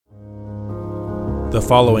The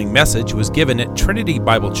following message was given at Trinity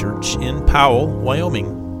Bible Church in Powell, Wyoming.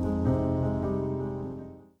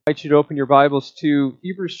 I invite you to open your Bibles to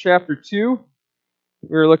Hebrews chapter 2.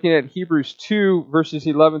 We're looking at Hebrews 2, verses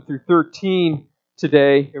 11 through 13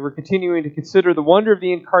 today, and we're continuing to consider the wonder of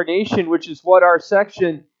the Incarnation, which is what our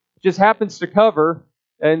section just happens to cover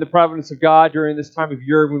in the providence of God during this time of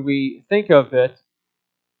year when we think of it.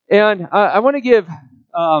 And I want to give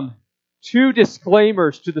two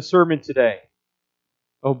disclaimers to the sermon today.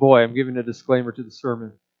 Oh boy, I'm giving a disclaimer to the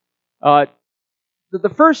sermon. The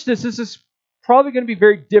first is this is probably going to be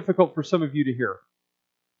very difficult for some of you to hear.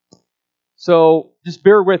 So just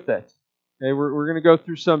bear with it. Okay, we're going to go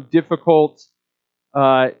through some difficult,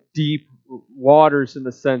 deep waters in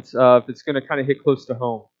the sense of it's going to kind of hit close to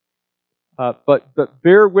home. But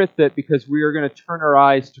bear with it because we are going to turn our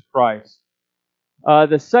eyes to Christ.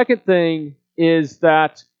 The second thing is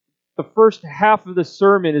that the first half of the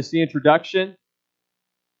sermon is the introduction,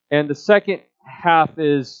 and the second half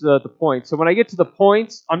is the point. So when I get to the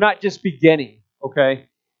points, I'm not just beginning, okay?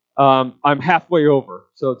 I'm halfway over,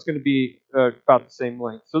 so it's going to be about the same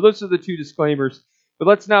length. So those are the two disclaimers. But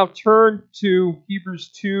let's now turn to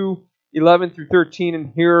Hebrews 2, 11 through 13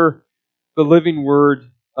 and hear the living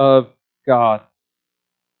word of God.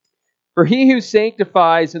 For he who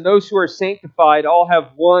sanctifies and those who are sanctified all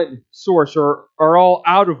have one source, or are all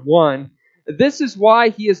out of one. This is why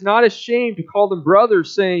he is not ashamed to call them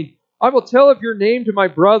brothers, saying, I will tell of your name to my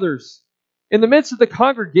brothers. In the midst of the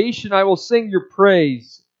congregation I will sing your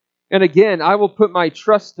praise. And again I will put my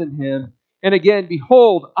trust in him. And again,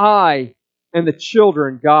 behold, I and the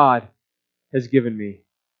children God has given me.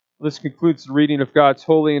 This concludes the reading of God's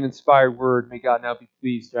holy and inspired word. May God now be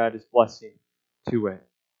pleased to add his blessing to it.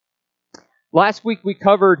 Last week we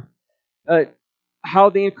covered how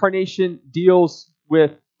the Incarnation deals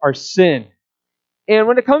with our sin. And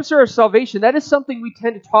when it comes to our salvation, that is something we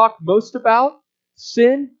tend to talk most about.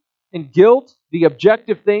 Sin and guilt, the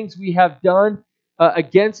objective things we have done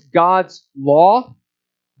against God's law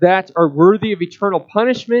that are worthy of eternal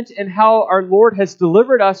punishment, and how our Lord has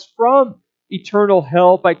delivered us from eternal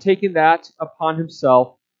hell by taking that upon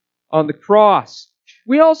himself on the cross.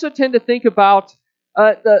 We also tend to think about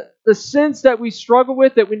the sins that we struggle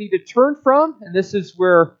with that we need to turn from, and this is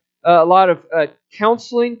where a lot of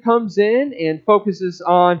counseling comes in and focuses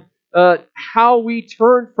on how we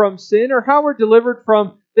turn from sin or how we're delivered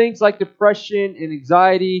from things like depression and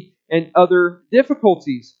anxiety and other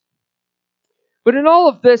difficulties. But in all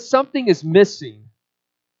of this, something is missing.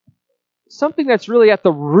 Something that's really at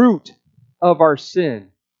the root of our sin.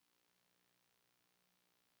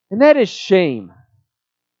 And that is shame.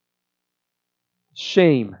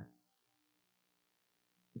 Shame.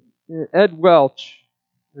 Ed Welch,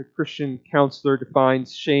 the Christian counselor,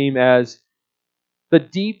 defines shame as the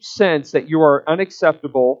deep sense that you are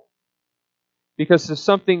unacceptable because of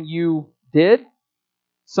something you did,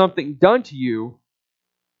 something done to you,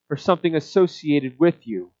 or something associated with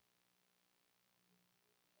you.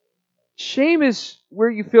 Shame is where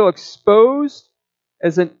you feel exposed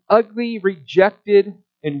as an ugly, rejected,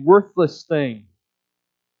 and worthless thing.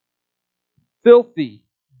 Filthy,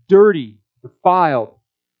 dirty, defiled,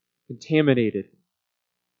 contaminated.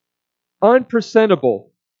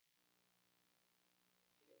 Unpresentable.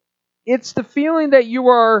 It's the feeling that you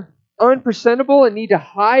are unpresentable and need to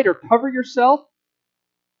hide or cover yourself.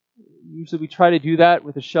 Usually we try to do that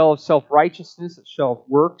with a shell of self-righteousness, a shell of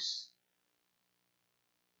works,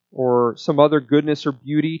 or some other goodness or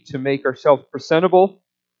beauty to make ourselves presentable.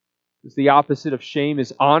 Because the opposite of shame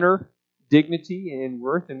is honor, dignity, and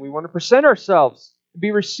worth, and we want to present ourselves and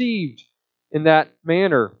be received in that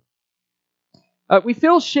manner. We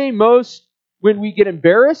feel shame most when we get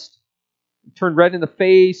embarrassed, turn red in the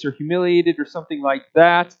face, or humiliated, or something like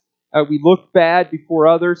that. We look bad before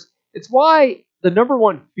others. It's why the number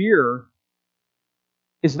one fear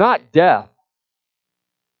is not death.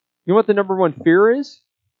 You know what the number one fear is?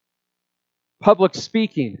 Public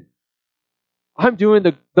speaking. I'm doing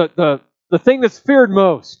the thing that's feared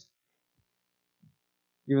most.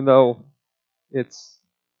 Even though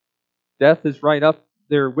death is right up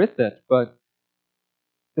there with it. But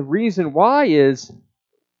the reason why is,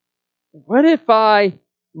 what if I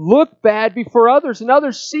look bad before others, and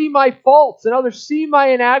others see my faults, and others see my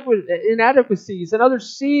inadequacies, and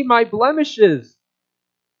others see my blemishes?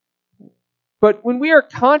 But when we are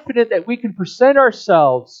confident that we can present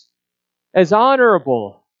ourselves as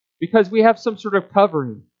honorable because we have some sort of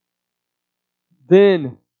covering,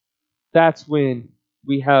 then that's when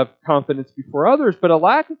we have confidence before others. But a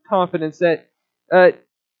lack of confidence that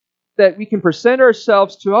we can present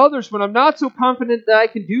ourselves to others when I'm not so confident that I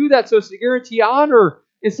can do that so as to guarantee honor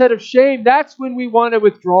instead of shame, that's when we want to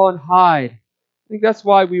withdraw and hide. I think that's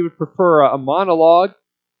why we would prefer a monologue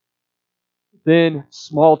than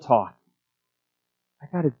small talk. I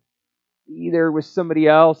got to be there with somebody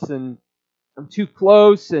else and I'm too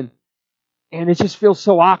close and it just feels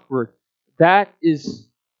so awkward. That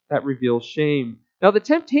reveals shame. Now the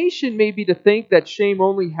temptation may be to think that shame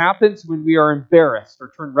only happens when we are embarrassed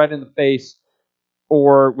or turned red in the face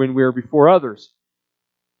or when we are before others.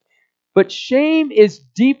 But shame is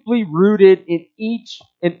deeply rooted in each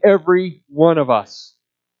and every one of us,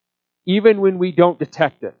 even when we don't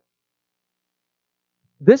detect it.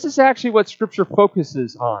 This is actually what Scripture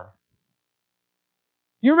focuses on.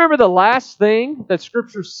 You remember the last thing that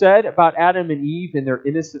Scripture said about Adam and Eve in their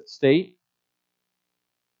innocent state?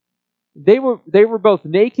 They were both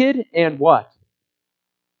naked and what?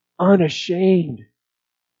 Unashamed.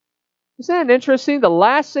 Isn't that interesting? The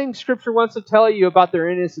last thing Scripture wants to tell you about their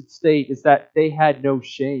innocent state is that they had no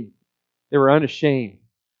shame. They were unashamed.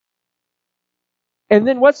 And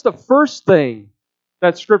then what's the first thing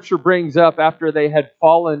that Scripture brings up after they had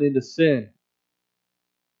fallen into sin?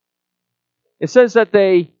 It says that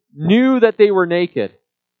they knew that they were naked.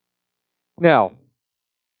 Now,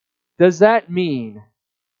 does that mean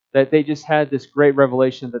that they just had this great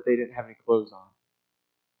revelation that they didn't have any clothes on?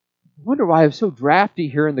 I wonder why I'm so drafty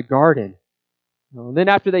here in the garden. And then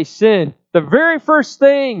after they sinned, the very first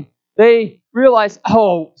thing they realized,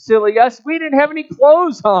 oh, silly us, we didn't have any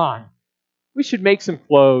clothes on. We should make some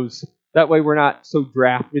clothes. That way we're not so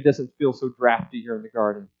drafty. It doesn't feel so drafty here in the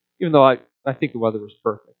garden. Even though I think the weather was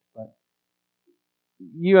perfect. But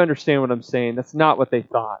you understand what I'm saying. That's not what they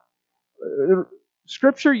thought.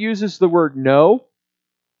 Scripture uses the word know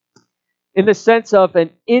in the sense of an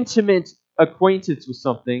intimate acquaintance with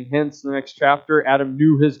something. Hence, the next chapter, Adam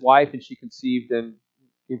knew his wife and she conceived and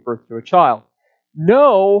gave birth to a child.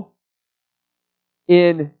 Know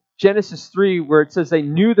in Genesis 3, where it says they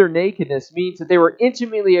knew their nakedness, means that they were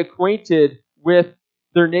intimately acquainted with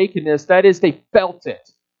their nakedness. That is, they felt it.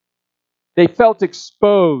 They felt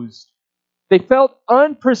exposed. They felt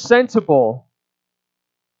unpresentable.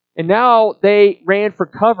 And now they ran for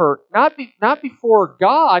cover, not before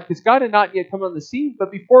God, because God had not yet come on the scene,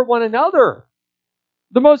 but before one another.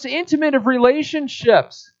 The most intimate of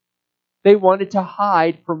relationships. They wanted to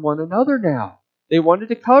hide from one another now. They wanted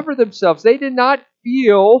to cover themselves. They did not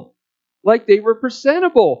feel like they were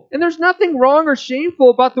presentable. And there's nothing wrong or shameful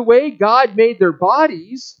about the way God made their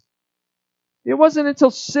bodies. It wasn't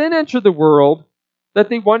until sin entered the world that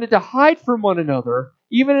they wanted to hide from one another,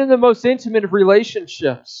 even in the most intimate of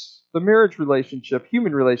relationships, the marriage relationship,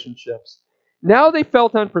 human relationships. Now they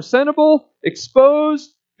felt unpresentable,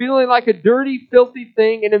 exposed, feeling like a dirty, filthy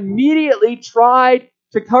thing, and immediately tried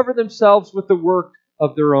to cover themselves with the work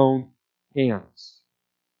of their own hands.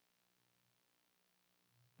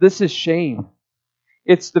 This is shame.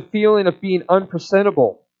 It's the feeling of being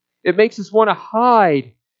unpresentable. It makes us want to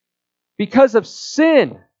hide. Because of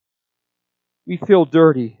sin, we feel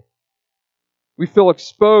dirty. We feel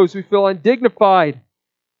exposed. We feel undignified.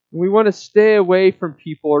 We want to stay away from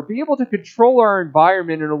people or be able to control our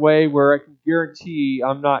environment in a way where I can guarantee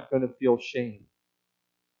I'm not going to feel shame.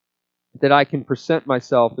 That I can present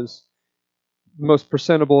myself as the most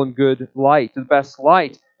presentable and good light, the best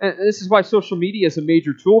light. And this is why social media is a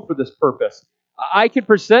major tool for this purpose. I can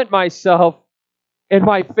present myself and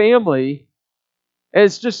my family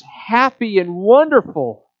as just happy and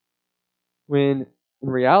wonderful, when in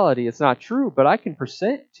reality it's not true, but I can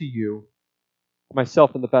present to you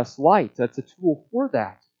myself in the best light. That's a tool for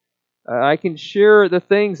that. I can share the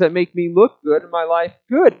things that make me look good and my life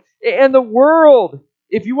good. And the world,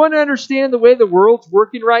 if you want to understand the way the world's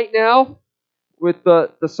working right now, with the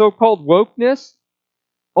so-called wokeness,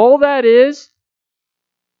 all that is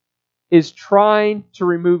trying to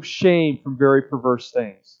remove shame from very perverse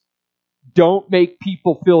things. Don't make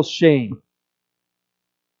people feel shame.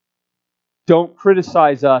 Don't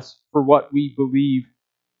criticize us for what we believe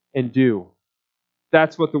and do.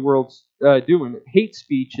 That's what the world's doing. Hate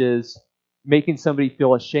speech is making somebody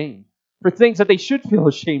feel ashamed for things that they should feel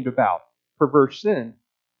ashamed about. Perverse sin.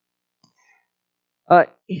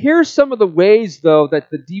 Here's some of the ways, though, that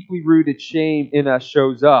the deeply rooted shame in us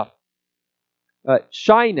shows up.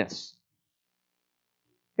 Shyness.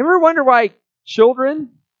 You ever wonder why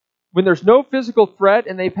children, when there's no physical threat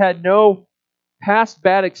and they've had no past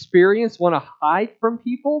bad experience, want to hide from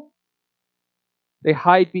people? They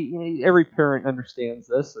hide. Every parent understands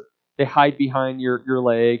this. They hide behind your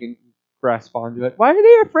leg and grasp onto it. Why are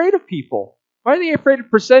they afraid of people? Why are they afraid of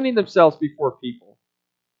presenting themselves before people?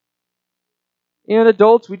 And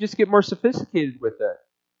adults, we just get more sophisticated with it.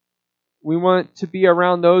 We want to be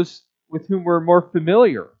around those with whom we're more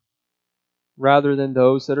familiar rather than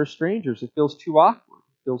those that are strangers. It feels too awkward.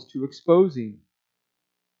 It feels too exposing.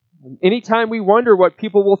 Anytime we wonder what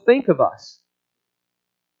people will think of us.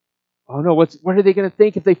 Oh no, what are they going to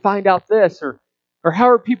think if they find out this? Or how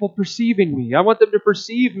are people perceiving me? I want them to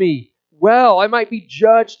perceive me well. I might be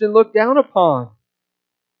judged and looked down upon.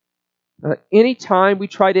 Anytime we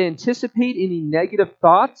try to anticipate any negative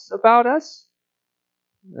thoughts about us,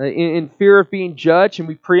 in fear of being judged, and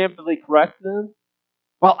we preemptively correct them.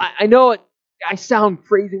 Well, I know I sound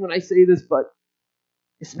crazy when I say this, but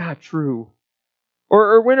it's not true.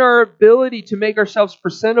 Or when our ability to make ourselves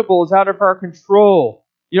presentable is out of our control.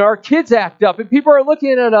 Our kids act up and people are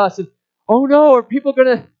looking at us and, oh no, are people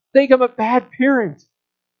going to think I'm a bad parent?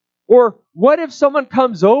 Or what if someone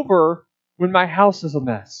comes over when my house is a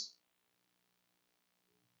mess?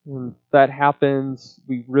 When that happens,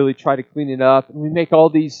 we really try to clean it up and we make all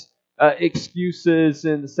these excuses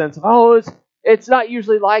in the sense of, oh, it's not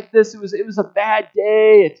usually like this. It was a bad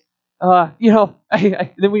day.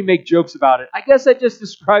 Then we make jokes about it. I guess that just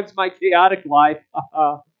describes my chaotic life.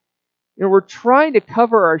 We're trying to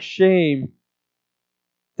cover our shame,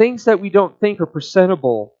 things that we don't think are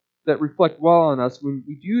presentable, that reflect well on us when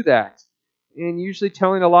we do that. And usually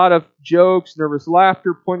telling a lot of jokes, nervous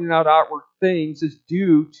laughter, pointing out outward things is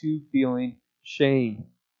due to feeling shame.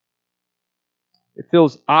 It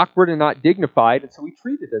feels awkward and not dignified, and so we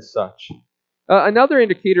treat it as such. Another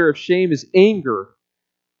indicator of shame is anger.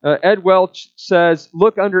 Ed Welch says,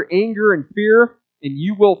 look under anger and fear, and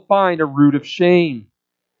you will find a root of shame.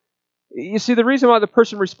 You see, the reason why the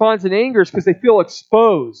person responds in anger is because they feel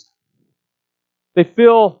exposed. They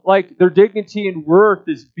feel like their dignity and worth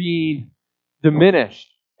is being diminished.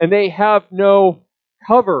 And they have no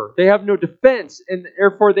cover. They have no defense. And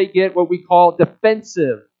therefore they get what we call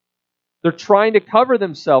defensive. They're trying to cover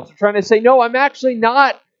themselves. They're trying to say, no, I'm actually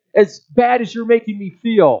not as bad as you're making me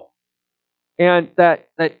feel. And that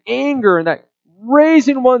anger and that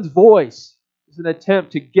raising one's voice is an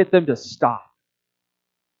attempt to get them to stop.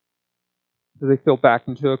 So they feel backed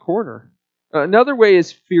into a corner. Another way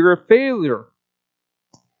is fear of failure.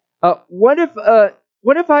 What if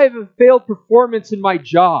I have a failed performance in my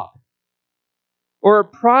job, or a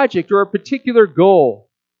project, or a particular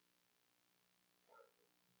goal?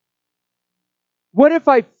 What if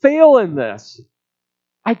I fail in this?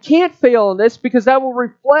 I can't fail in this because that will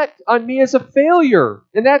reflect on me as a failure,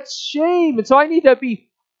 and that's shame. And so I need to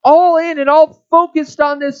be all in and all focused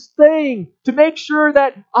on this thing to make sure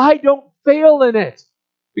that I don't fail in it,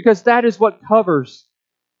 because that is what covers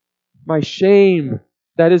my shame.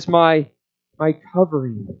 That is my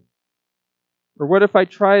covering. Or what if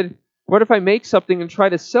I make something and try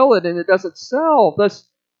to sell it and it doesn't sell, thus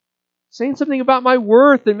saying something about my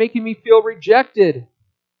worth and making me feel rejected?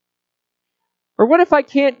 Or what if I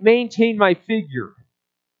can't maintain my figure?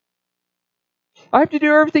 I have to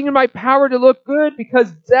do everything in my power to look good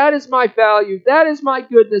because that is my value, that is my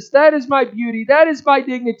goodness, that is my beauty, that is my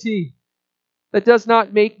dignity. That does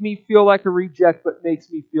not make me feel like a reject, but makes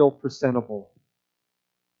me feel presentable.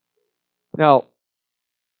 Now,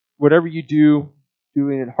 whatever you do,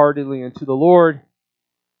 doing it heartily unto the Lord,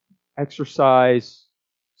 exercise,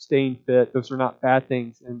 staying fit, those are not bad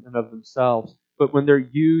things in and of themselves. But when they're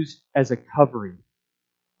used as a covering,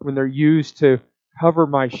 when they're used to cover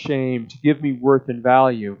my shame, to give me worth and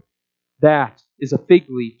value, that is a fig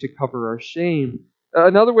leaf to cover our shame.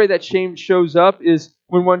 Another way that shame shows up is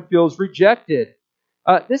when one feels rejected.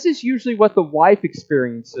 This is usually what the wife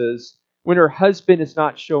experiences when her husband is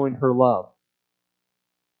not showing her love.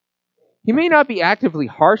 He may not be actively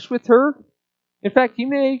harsh with her. In fact, he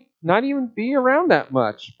may not even be around that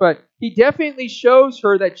much, but he definitely shows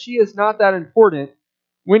her that she is not that important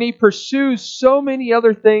when he pursues so many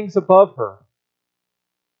other things above her.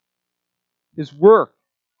 His work,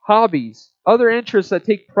 hobbies, other interests that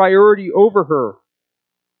take priority over her.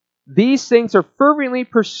 These things are fervently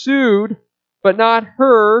pursued, but not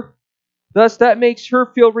her. Thus, that makes her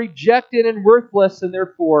feel rejected and worthless, and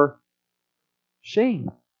therefore,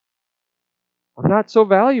 shame. I'm not so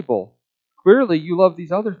valuable. Clearly, you love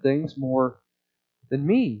these other things more than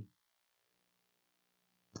me.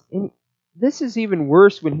 And this is even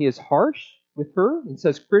worse when he is harsh with her and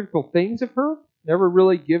says critical things of her, never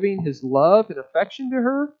really giving his love and affection to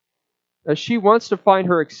her. She wants to find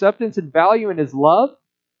her acceptance and value in his love.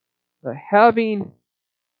 Having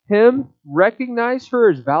him recognize her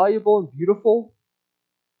as valuable and beautiful.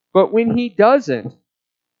 But when he doesn't,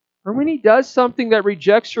 or when he does something that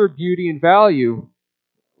rejects her beauty and value,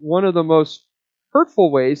 one of the most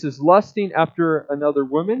hurtful ways is lusting after another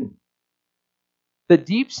woman. The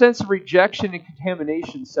deep sense of rejection and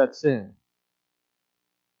contamination sets in.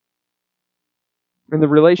 And the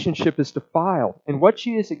relationship is defiled. And what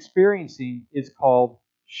she is experiencing is called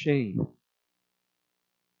shame.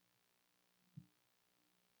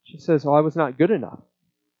 She says, I was not good enough.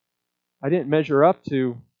 I didn't measure up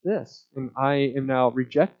to this, and I am now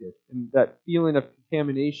rejected. And that feeling of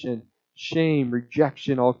contamination, shame,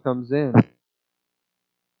 rejection all comes in.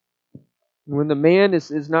 And when the man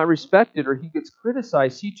is not respected or he gets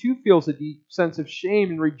criticized, he too feels a deep sense of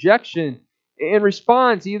shame and rejection and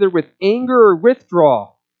responds either with anger or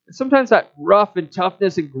withdrawal. And sometimes that rough and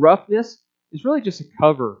toughness and gruffness is really just a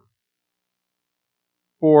cover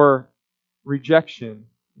for rejection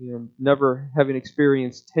and never having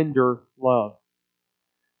experienced tender love.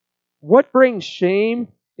 What brings shame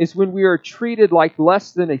is when we are treated like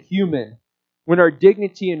less than a human, when our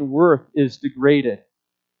dignity and worth is degraded.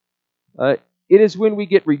 It is when we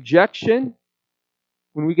get rejection,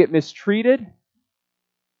 when we get mistreated,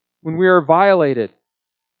 when we are violated,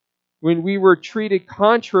 when we were treated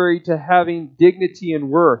contrary to having dignity and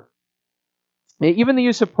worth. And even the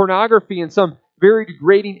use of pornography and some very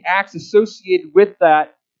degrading acts associated with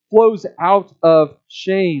that flows out of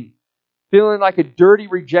shame. Feeling like a dirty,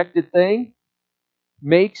 rejected thing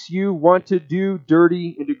makes you want to do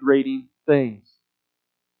dirty and degrading things.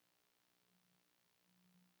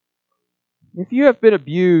 If you have been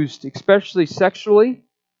abused, especially sexually,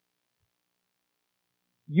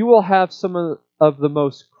 you will have some of the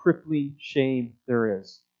most crippling shame there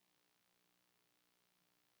is.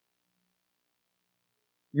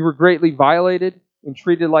 You were greatly violated and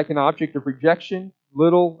treated like an object of rejection,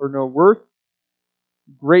 little or no worth,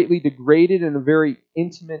 greatly degraded in a very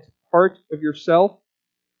intimate part of yourself.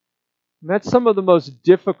 And that's some of the most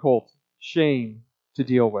difficult shame to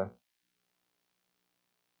deal with.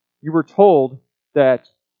 You were told that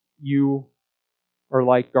you are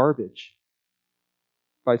like garbage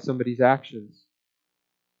by somebody's actions.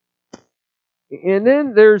 And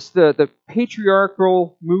then there's the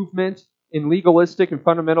patriarchal movement in legalistic and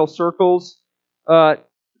fundamental circles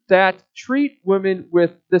that treat women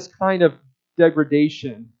with this kind of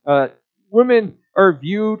degradation. Women are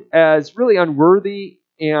viewed as really unworthy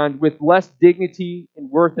and with less dignity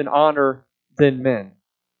and worth and honor than men.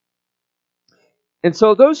 And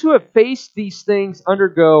so those who have faced these things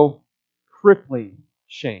undergo crippling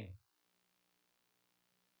shame.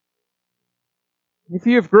 If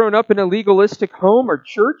you have grown up in a legalistic home or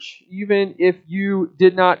church, even if you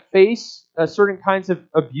did not face certain kinds of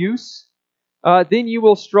abuse, then you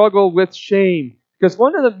will struggle with shame. Because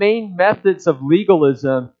one of the main methods of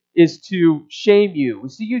legalism is to shame you.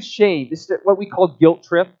 Is to use shame. This is what we call guilt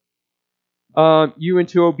trip you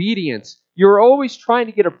into obedience. You're always trying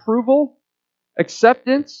to get approval,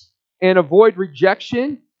 acceptance, and avoid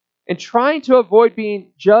rejection, and trying to avoid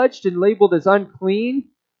being judged and labeled as unclean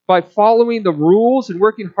by following the rules and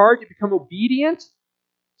working hard to become obedient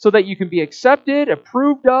so that you can be accepted,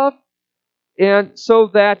 approved of, and so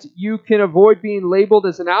that you can avoid being labeled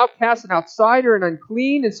as an outcast, an outsider, and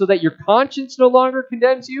unclean, and so that your conscience no longer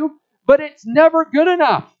condemns you. But it's never good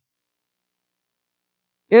enough.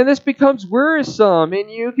 And this becomes wearisome,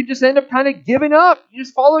 and you can just end up kind of giving up. You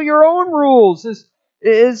just follow your own rules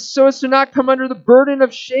so as to not come under the burden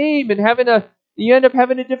of shame and you end up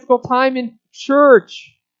having a difficult time in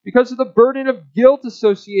church because of the burden of guilt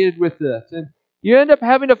associated with it. And you end up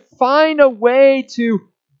having to find a way to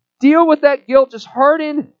deal with that guilt, just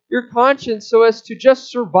harden your conscience so as to just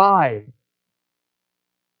survive.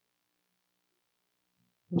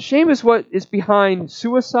 And shame is what is behind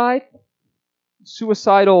suicide,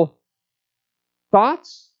 suicidal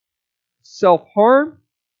thoughts, self-harm.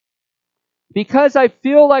 Because I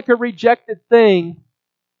feel like a rejected thing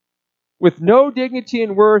with no dignity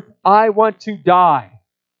and worth, I want to die.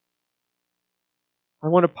 I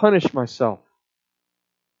want to punish myself.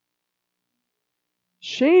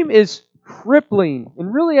 Shame is crippling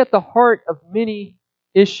and really at the heart of many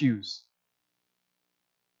issues.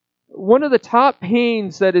 One of the top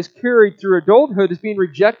pains that is carried through adulthood is being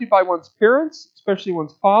rejected by one's parents, especially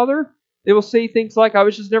one's father. They will say things like, I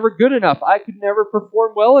was just never good enough. I could never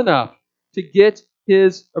perform well enough to get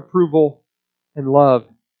his approval and love.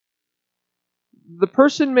 The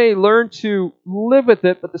person may learn to live with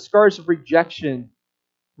it, but the scars of rejection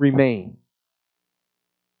remain.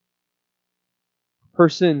 The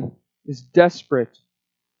person is desperate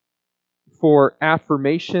for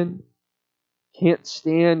affirmation, can't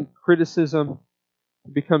stand criticism,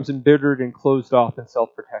 becomes embittered and closed off in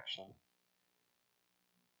self-protection.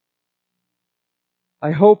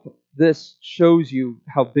 I hope this shows you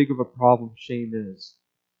how big of a problem shame is.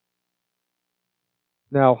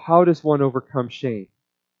 Now, how does one overcome shame?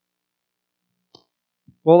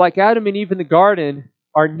 Well, like Adam and Eve in the garden,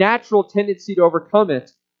 our natural tendency to overcome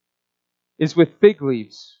it is with fig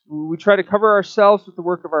leaves. We try to cover ourselves with the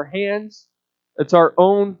work of our hands. It's our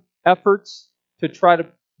own efforts to try to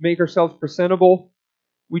make ourselves presentable.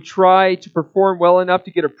 We try to perform well enough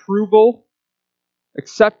to get approval,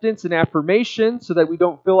 acceptance, and affirmation so that we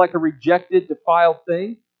don't feel like a rejected, defiled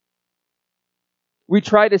thing. We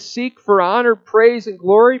try to seek for honor, praise, and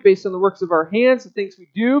glory based on the works of our hands, the things we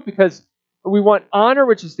do, because we want honor,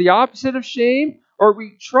 which is the opposite of shame. Or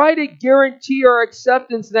we try to guarantee our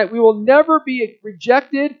acceptance that we will never be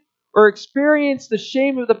rejected or experience the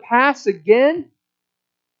shame of the past again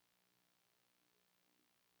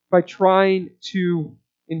by trying to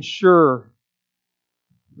ensure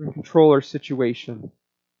and control our situation.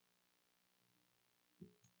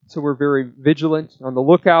 So we're very vigilant, on the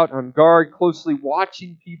lookout, on guard, closely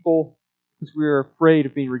watching people because we are afraid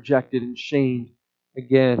of being rejected and shamed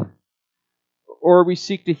again. Or we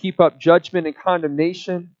seek to heap up judgment and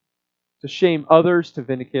condemnation, to shame others, to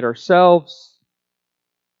vindicate ourselves.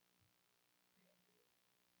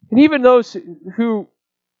 And even those who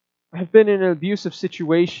have been in an abusive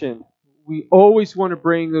situation, we always want to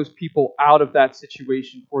bring those people out of that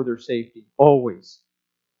situation for their safety. Always.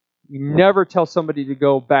 We never tell somebody to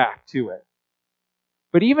go back to it.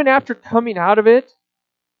 But even after coming out of it,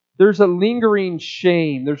 there's a lingering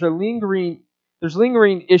shame. There's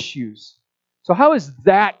lingering issues. So how is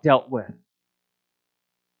that dealt with?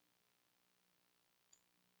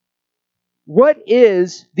 What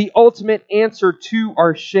is the ultimate answer to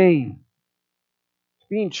our shame?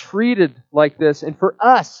 Being treated like this, and for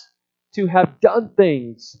us to have done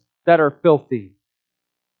things that are filthy.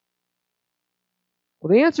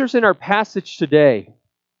 Well, the answer's in our passage today.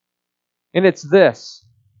 And it's this.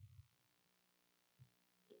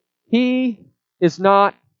 He is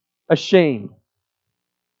not ashamed.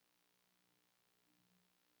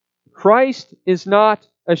 Christ is not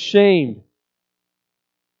ashamed.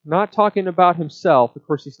 Not talking about himself. Of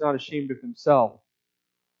course, he's not ashamed of himself.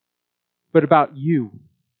 But about you.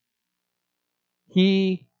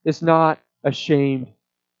 He is not ashamed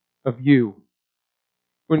of you.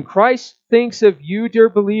 When Christ thinks of you, dear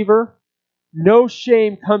believer, no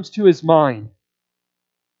shame comes to his mind.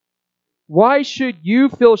 Why should you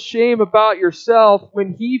feel shame about yourself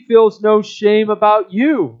when he feels no shame about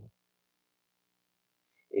you?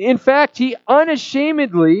 In fact, he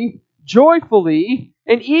unashamedly, joyfully,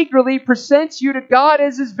 and eagerly presents you to God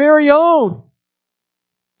as his very own.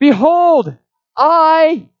 Behold,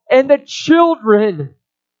 I and the children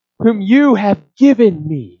whom you have given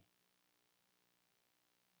me.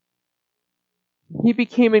 He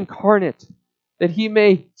became incarnate that he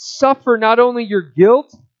may suffer not only your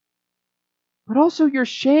guilt, but also your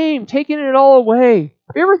shame, taking it all away.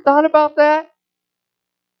 Have you ever thought about that?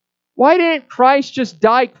 Why didn't Christ just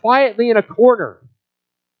die quietly in a corner?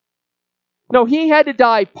 No, he had to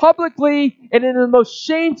die publicly and in the most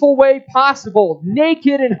shameful way possible,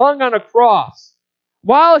 naked and hung on a cross,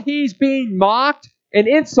 while he's being mocked and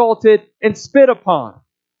insulted and spit upon.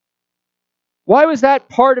 Why was that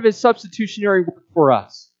part of his substitutionary work for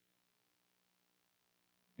us?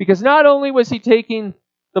 Because not only was he taking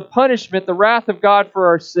the punishment, the wrath of God for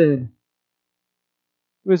our sin,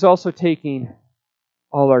 he was also taking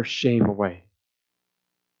all our shame away,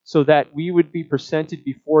 so that we would be presented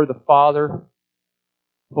before the Father,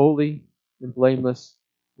 holy and blameless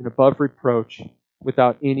and above reproach,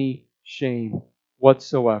 without any shame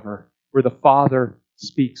whatsoever, where the Father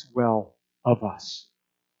speaks well of us.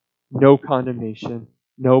 No condemnation,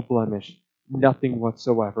 no blemish, nothing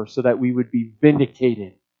whatsoever, so that we would be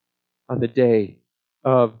vindicated on the day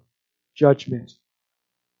of judgment.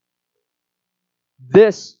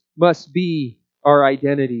 This must be our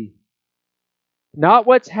identity. Not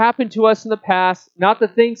what's happened to us in the past, not the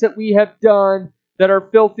things that we have done that are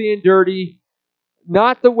filthy and dirty,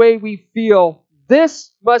 not the way we feel.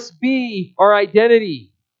 This must be our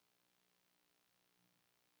identity.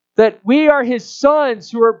 That we are his sons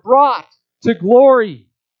who are brought to glory.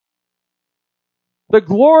 The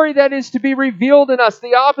glory that is to be revealed in us,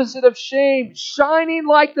 the opposite of shame, shining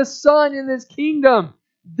like the sun in his kingdom.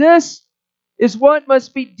 This is what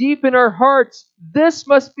must be deep in our hearts. This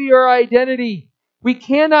must be our identity. We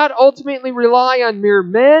cannot ultimately rely on mere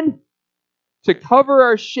men to cover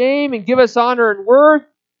our shame and give us honor and worth,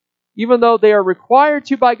 even though they are required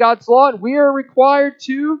to by God's law, and we are required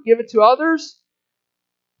to give it to others.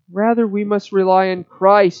 Rather, we must rely on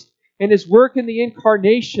Christ and his work in the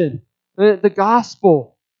Incarnation, the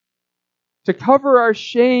gospel, to cover our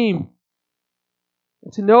shame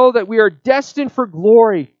and to know that we are destined for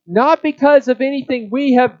glory, not because of anything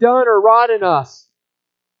we have done or wrought in us,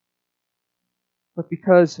 but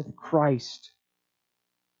because of Christ.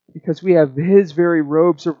 because we have His very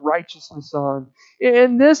robes of righteousness on.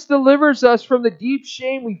 And this delivers us from the deep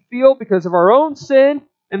shame we feel because of our own sin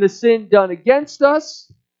and the sin done against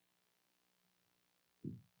us.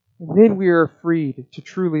 And then we are freed to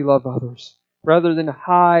truly love others, rather than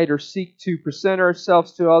hide or seek to present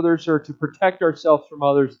ourselves to others or to protect ourselves from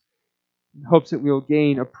others in hopes that we will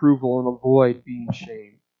gain approval and avoid being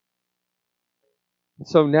shamed.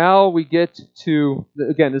 So now we get to,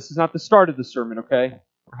 again, this is not the start of the sermon, okay?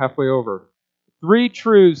 We're halfway over. 3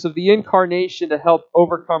 truths of the Incarnation to help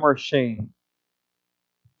overcome our shame.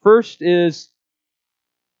 First is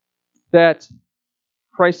that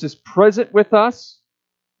Christ is present with us.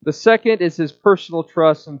 The second is His personal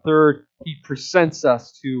trust. And third, He presents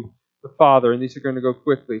us to the Father. And these are going to go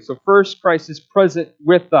quickly. So first, Christ is present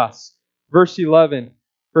with us. Verse 11.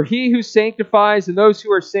 For He who sanctifies and those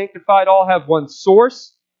who are sanctified all have one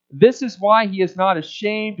source. This is why He is not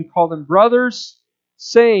ashamed to call them brothers,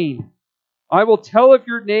 saying, I will tell of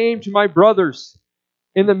your name to my brothers.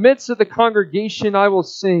 In the midst of the congregation I will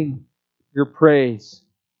sing your praise.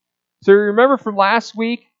 So you remember from last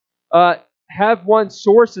week, have one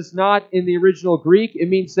source is not in the original Greek. It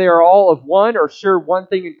means they are all of one or share one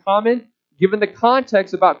thing in common. Given the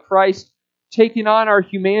context about Christ taking on our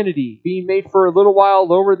humanity, being made for a little while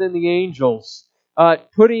lower than the angels,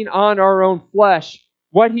 putting on our own flesh,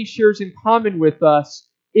 what He shares in common with us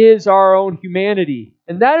is our own humanity.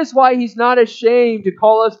 And that is why He's not ashamed to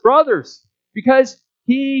call us brothers, because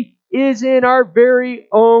He is in our very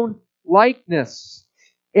own likeness.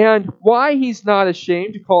 And why He's not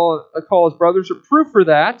ashamed to call us brothers, or proof for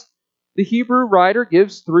that, the Hebrew writer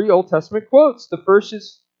gives 3 Old Testament quotes. The first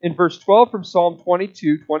is in verse 12 from Psalm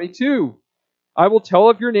 22:22. I will tell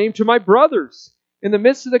of your name to my brothers. In the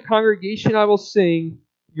midst of the congregation I will sing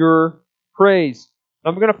your praise.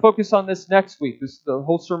 I'm going to focus on this next week. The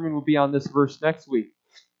whole sermon will be on this verse next week.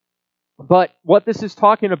 But what this is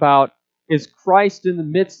talking about is Christ in the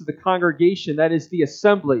midst of the congregation, that is the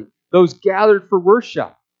assembly, those gathered for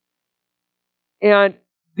worship. And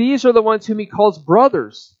these are the ones whom He calls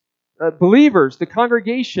brothers, believers, the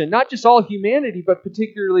congregation, not just all humanity, but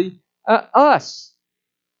particularly us.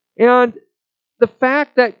 And the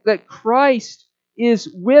fact that Christ is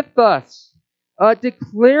with us,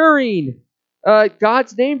 declaring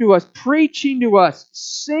God's name to us, preaching to us,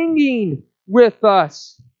 singing with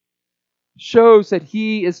us, shows that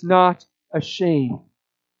He is not ashamed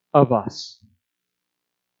of us.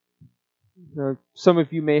 Some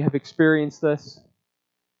of you may have experienced this.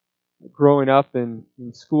 Growing up in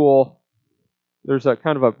school, there's a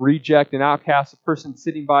kind of a reject, an outcast, a person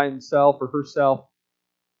sitting by himself or herself.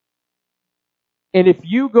 And if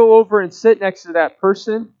you go over and sit next to that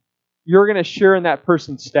person, you're going to share in that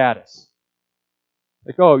person's status.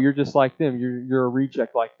 Like, oh, you're just like them. You're a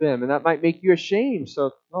reject like them. And that might make you ashamed.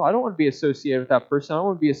 So, no, I don't want to be associated with that person. I don't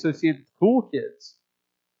want to be associated with cool kids.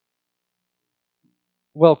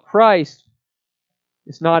 Well, Christ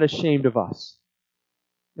is not ashamed of us.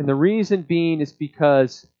 And the reason being is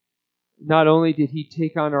because not only did He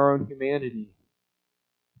take on our own humanity,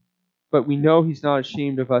 but we know He's not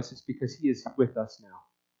ashamed of us is because He is with us now.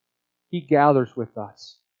 He gathers with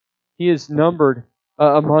us. He is numbered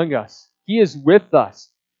among us. He is with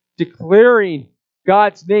us, declaring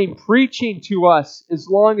God's name, preaching to us as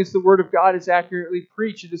long as the Word of God is accurately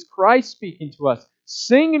preached. It is Christ speaking to us,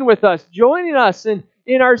 singing with us, joining us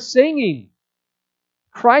in our singing.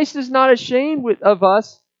 Christ is not ashamed of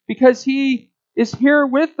us because He is here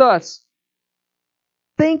with us.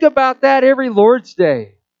 Think about that every Lord's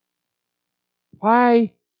Day.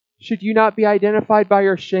 Why should you not be identified by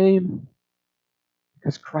your shame?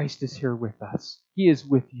 Because Christ is here with us. He is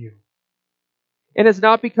with you. And it's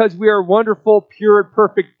not because we are wonderful, pure, and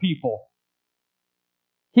perfect people.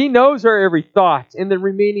 He knows our every thought and the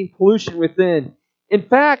remaining pollution within. In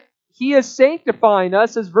fact, He is sanctifying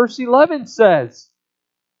us, as verse 11 says.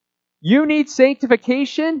 You need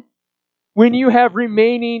sanctification when you have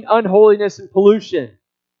remaining unholiness and pollution.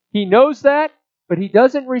 He knows that, but He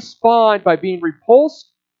doesn't respond by being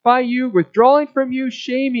repulsed by you, withdrawing from you,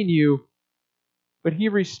 shaming you. But He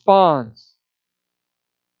responds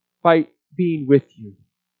by being with you,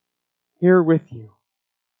 here with you,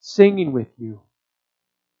 singing with you,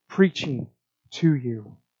 preaching to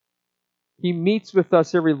you. He meets with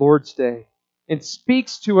us every Lord's Day and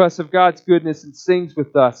speaks to us of God's goodness and sings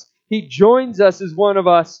with us. He joins us as one of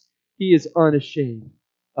us. He is unashamed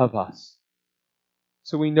of us.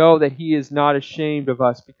 So we know that He is not ashamed of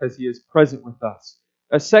us because He is present with us.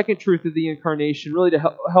 A second truth of the Incarnation, really to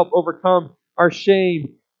help overcome our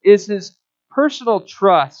shame, is His personal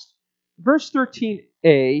trust. Verse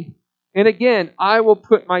 13a, and again, I will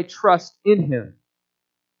put my trust in Him.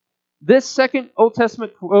 This second Old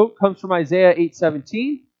Testament quote comes from Isaiah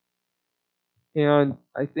 8:17, and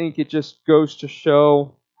I think it just goes to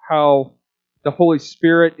show how the Holy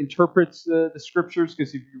Spirit interprets the Scriptures,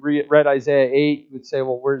 because if you read Isaiah 8, you would say,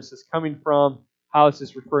 well, where is this coming from? How is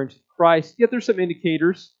this referring to Christ? Yet there's some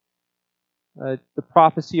indicators. The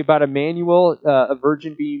prophecy about Emmanuel, a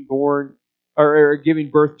virgin being born, or giving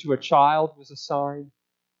birth to a child, was a sign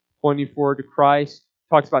pointing forward to Christ.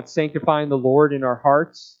 Talks about sanctifying the Lord in our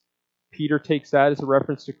hearts. Peter takes that as a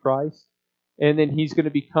reference to Christ. And then he's going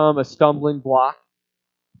to become a stumbling block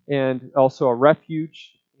and also a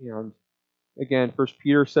refuge. And again, First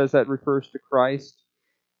Peter says that refers to Christ.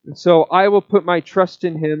 And so I will put my trust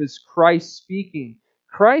in him is Christ speaking.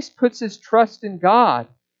 Christ puts his trust in God.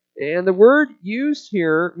 And the word used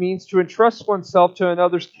here means to entrust oneself to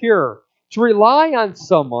another's care, to rely on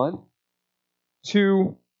someone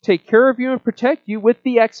to take care of you and protect you with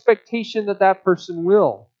the expectation that that person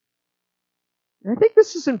will. And I think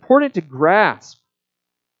this is important to grasp.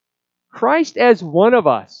 Christ as one of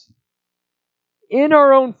us, in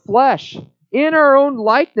our own flesh, in our own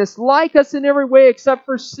likeness, like us in every way except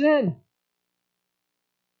for sin,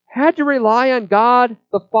 had to rely on God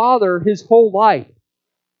the Father his whole life.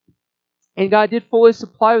 And God did fully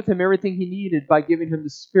supply with him everything he needed by giving him the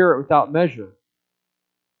Spirit without measure.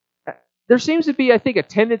 There seems to be, I think, a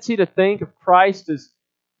tendency to think of Christ as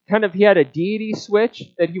kind of he had a deity switch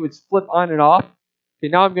that he would flip on and off. Okay,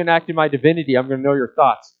 now I'm going to act in my divinity. I'm going to know your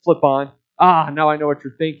thoughts. Flip on. Now I know what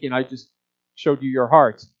you're thinking. I just showed you your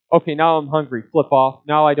hearts. Okay, now I'm hungry. Flip off.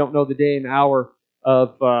 Now I don't know the day and hour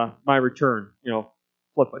of my return.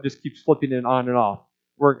 Flip. It just keeps flipping it on and off.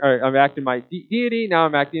 I'm acting my deity. Now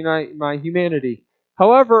I'm acting my humanity.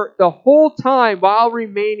 However, the whole time while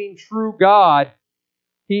remaining true God,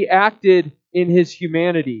 he acted in his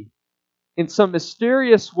humanity. In some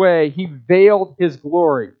mysterious way, he veiled his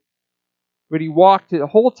glory. But he walked the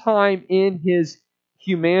whole time in his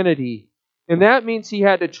humanity. And that means he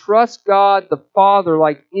had to trust God the Father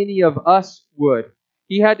like any of us would.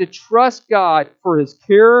 He had to trust God for his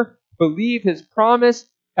care, believe his promise,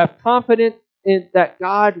 have confidence in that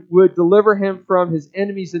God would deliver him from his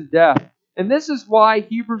enemies and death. And this is why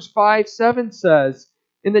Hebrews 5:7 says,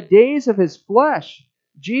 in the days of his flesh,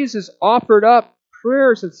 Jesus offered up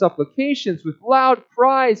prayers and supplications with loud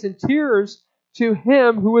cries and tears to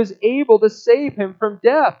him who is able to save him from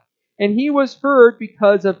death. And he was heard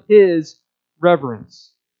because of his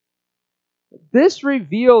reverence. This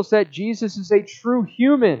reveals that Jesus is a true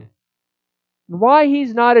human, and why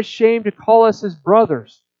he's not ashamed to call us his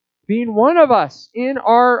brothers, being one of us in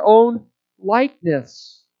our own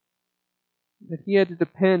likeness. That he had to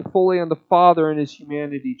depend fully on the Father in his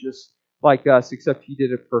humanity just like us, except he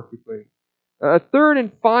did it perfectly. A third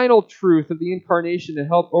and final truth of the Incarnation to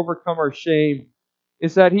help overcome our shame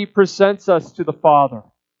is that he presents us to the Father.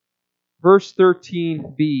 Verse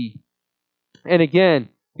 13b. And again,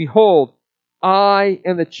 behold, I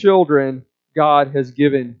and the children God has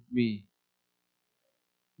given me.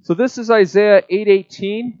 So this is Isaiah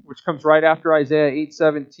 8:18, which comes right after Isaiah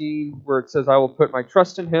 8:17, where it says, I will put my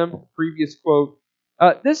trust in him. Previous quote.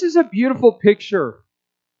 This is a beautiful picture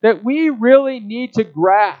that we really need to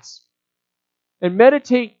grasp and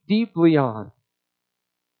meditate deeply on.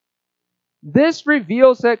 This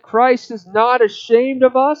reveals that Christ is not ashamed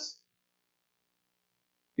of us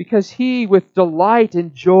because he, with delight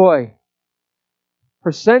and joy,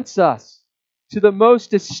 presents us to the most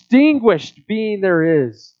distinguished being there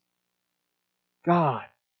is, God.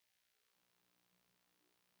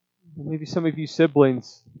 Maybe some of you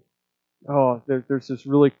siblings, there's this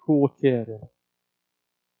really cool kid.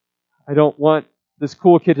 I don't want this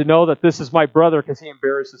cool kid to know that this is my brother because he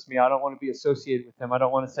embarrasses me. I don't want to be associated with him. I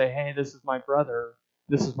don't want to say, hey, this is my brother,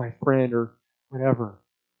 this is my friend, or whatever.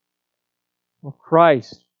 Well,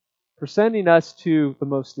 Christ, presenting us to the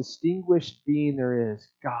most distinguished being there is,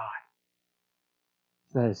 God,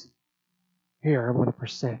 says, here, I'm going to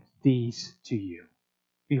present these to you.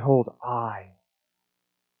 Behold, I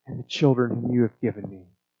and the children whom you have given me.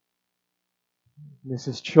 And this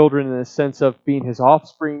is children in the sense of being his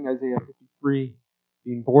offspring, Isaiah 53,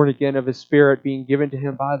 being born again of his Spirit, being given to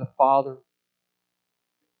him by the Father.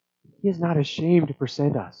 He is not ashamed to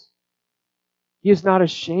present us. He is not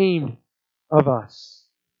ashamed of us.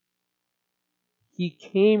 He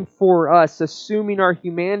came for us, assuming our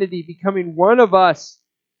humanity, becoming one of us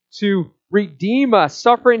to redeem us,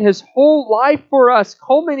 suffering his whole life for us,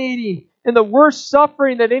 culminating in the worst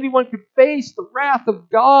suffering that anyone could face, the wrath of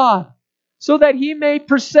God, so that he may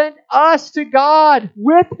present us to God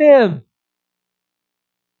with him.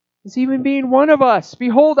 As even being one of us,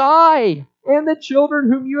 behold, I and the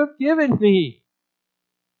children whom you have given me.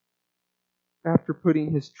 after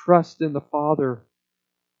putting his trust in the Father.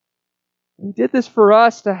 He did this for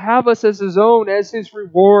us, to have us as his own, as his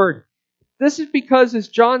reward. This is because, as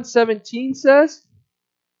John 17 says,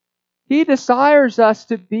 he desires us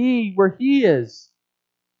to be where he is,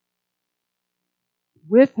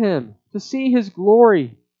 with him, to see his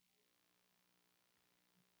glory.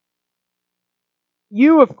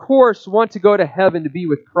 You, of course, want to go to heaven to be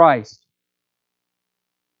with Christ.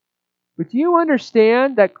 But do you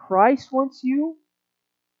understand that Christ wants you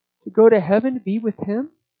to go to heaven to be with him?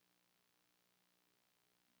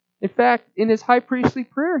 In fact, in his high priestly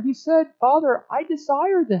prayer, he said, Father, I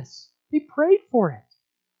desire this. He prayed for it.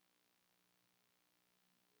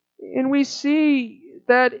 And we see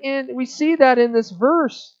that in this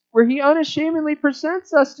verse, where he unashamedly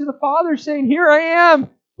presents us to the Father, saying, Here I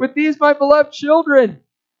am with these my beloved children.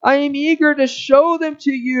 I am eager to show them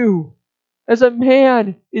to you, as a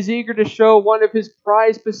man is eager to show one of his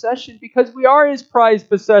prized possession, because we are his prized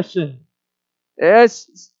possession. As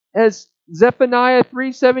Zephaniah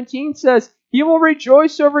 3:17 says, He will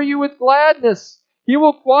rejoice over you with gladness. He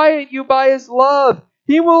will quiet you by his love.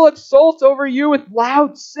 He will exult over you with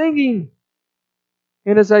loud singing.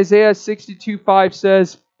 And as Isaiah 62:5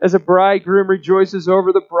 says, as a bridegroom rejoices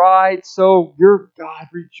over the bride, so your God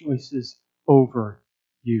rejoices over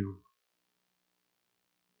you.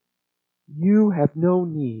 You have no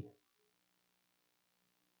need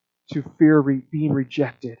to fear being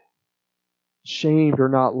rejected, shamed, or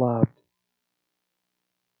not loved,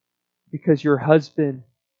 because your husband,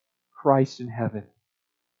 Christ in heaven,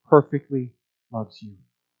 perfectly loves you.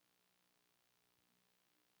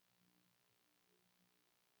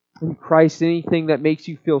 In Christ, anything that makes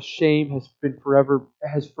you feel shame has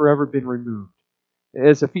forever been removed.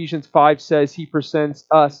 As Ephesians 5 says, He presents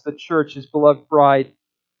us, the church, His beloved bride,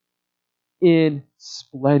 in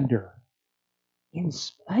splendor. In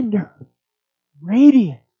splendor.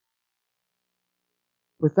 Radiant.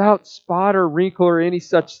 Without spot or wrinkle or any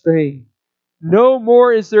such thing. No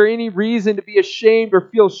more is there any reason to be ashamed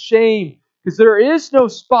or feel shame, because there is no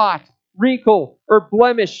spot, wrinkle, or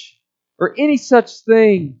blemish, or any such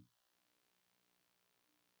thing.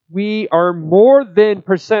 We are more than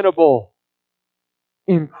presentable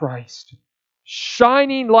in Christ,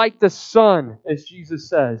 shining like the sun, as Jesus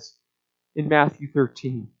says in Matthew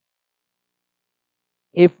 13.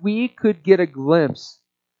 If we could get a glimpse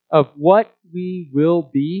of what we will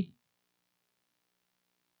be,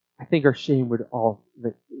 I think our shame would all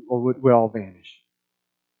vanish.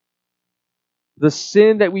 The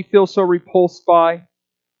sin that we feel so repulsed by,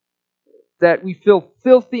 that we feel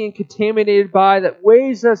filthy and contaminated by, that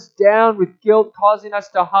weighs us down with guilt, causing us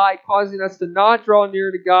to hide, causing us to not draw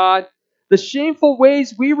near to God, the shameful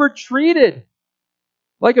ways we were treated,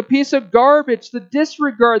 like a piece of garbage, the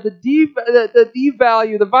disregard, the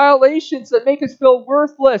devalue, the violations that make us feel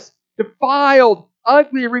worthless, defiled,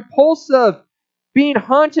 ugly, repulsive, being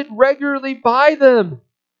haunted regularly by them,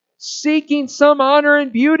 seeking some honor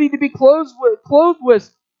and beauty to be clothed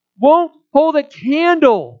with, won't hold a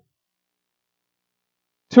candle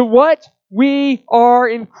to what we are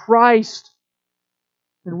in Christ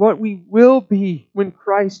and what we will be when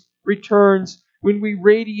Christ returns, when we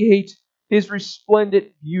radiate His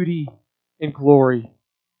resplendent beauty and glory.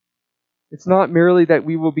 It's not merely that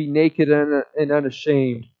we will be naked and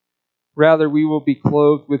unashamed. Rather, we will be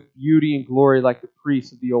clothed with beauty and glory like the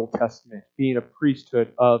priests of the Old Testament, being a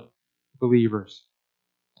priesthood of believers.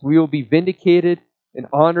 We will be vindicated and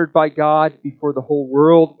honored by God before the whole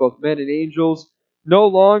world, both men and angels. No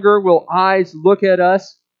longer will eyes look at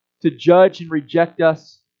us to judge and reject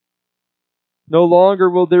us. No longer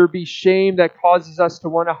will there be shame that causes us to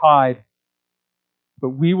want to hide. But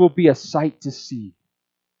we will be a sight to see.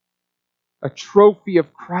 A trophy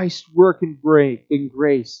of Christ's work and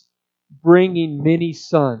grace, bringing many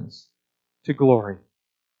sons to glory.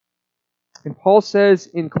 And Paul says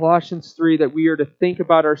in Colossians 3 that we are to think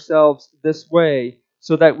about ourselves this way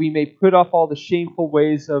so that we may put off all the shameful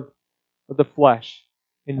ways of the flesh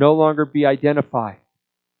and no longer be identified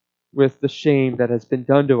with the shame that has been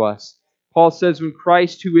done to us. Paul says, when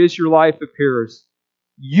Christ, who is your life, appears,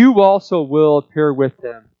 you also will appear with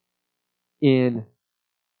Him in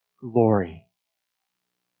glory.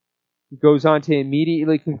 He goes on to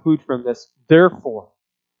immediately conclude from this, therefore,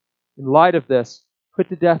 in light of this, put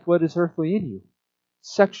to death what is earthly in you: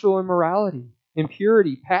 sexual immorality,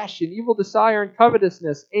 impurity, passion, evil desire, and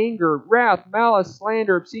covetousness, anger, wrath, malice,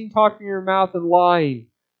 slander, obscene talk from your mouth, and lying.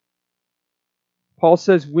 Paul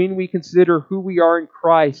says, when we consider who we are in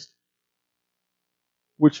Christ,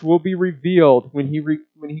 which will be revealed when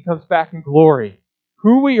He comes back in glory,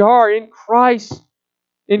 who we are in Christ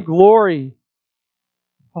in glory,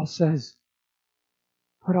 Paul says,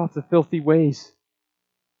 Put off the filthy ways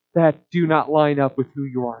that do not line up with who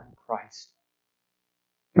you are in Christ.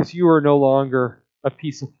 Because you are no longer a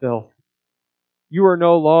piece of filth. You are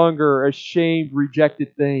no longer a shamed,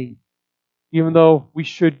 rejected thing, even though we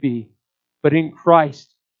should be. But in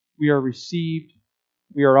Christ, we are received,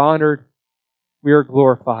 we are honored, we are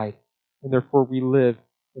glorified, and therefore we live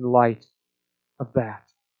in light of that.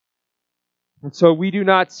 And so we do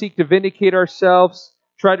not seek to vindicate ourselves,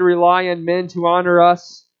 try to rely on men to honor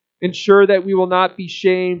us, ensure that we will not be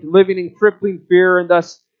shamed, living in crippling fear and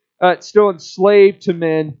thus still enslaved to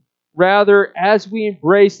men. Rather, as we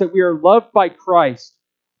embrace that we are loved by Christ,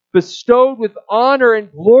 bestowed with honor and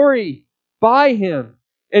glory by Him,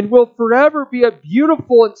 and will forever be a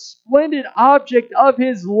beautiful and splendid object of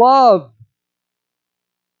His love.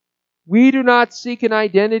 We do not seek an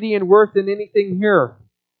identity and worth in anything here.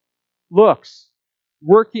 Looks,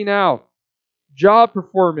 working out, job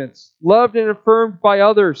performance, loved and affirmed by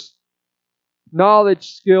others,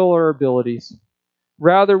 knowledge, skill, or abilities.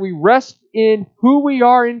 Rather, we rest in who we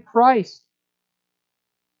are in Christ,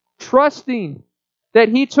 trusting that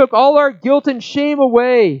He took all our guilt and shame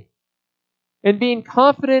away, and being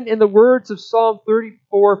confident in the words of Psalm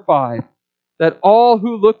 34:5, that all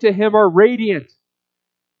who look to Him are radiant,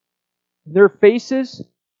 and their faces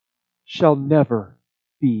shall never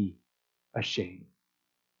be ashamed.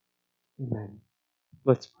 Amen.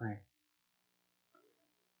 Let's pray.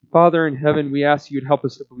 Father in heaven, we ask you to help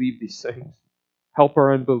us to believe these things. Help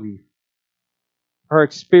our unbelief. Our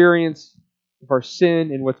experience of our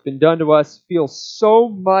sin and what's been done to us feels so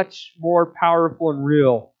much more powerful and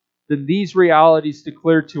real than these realities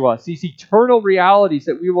declared to us, these eternal realities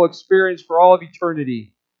that we will experience for all of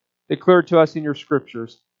eternity, declared to us in your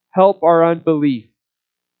scriptures. Help our unbelief.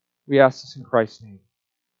 We ask this in Christ's name.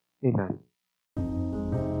 Amen.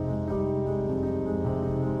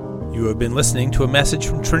 You have been listening to a message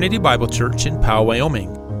from Trinity Bible Church in Powell,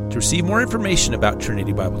 Wyoming. To receive more information about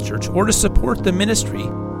Trinity Bible Church or to support the ministry,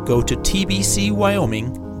 go to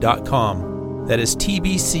tbcwyoming.com. That is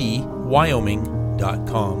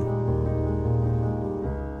tbcwyoming.com.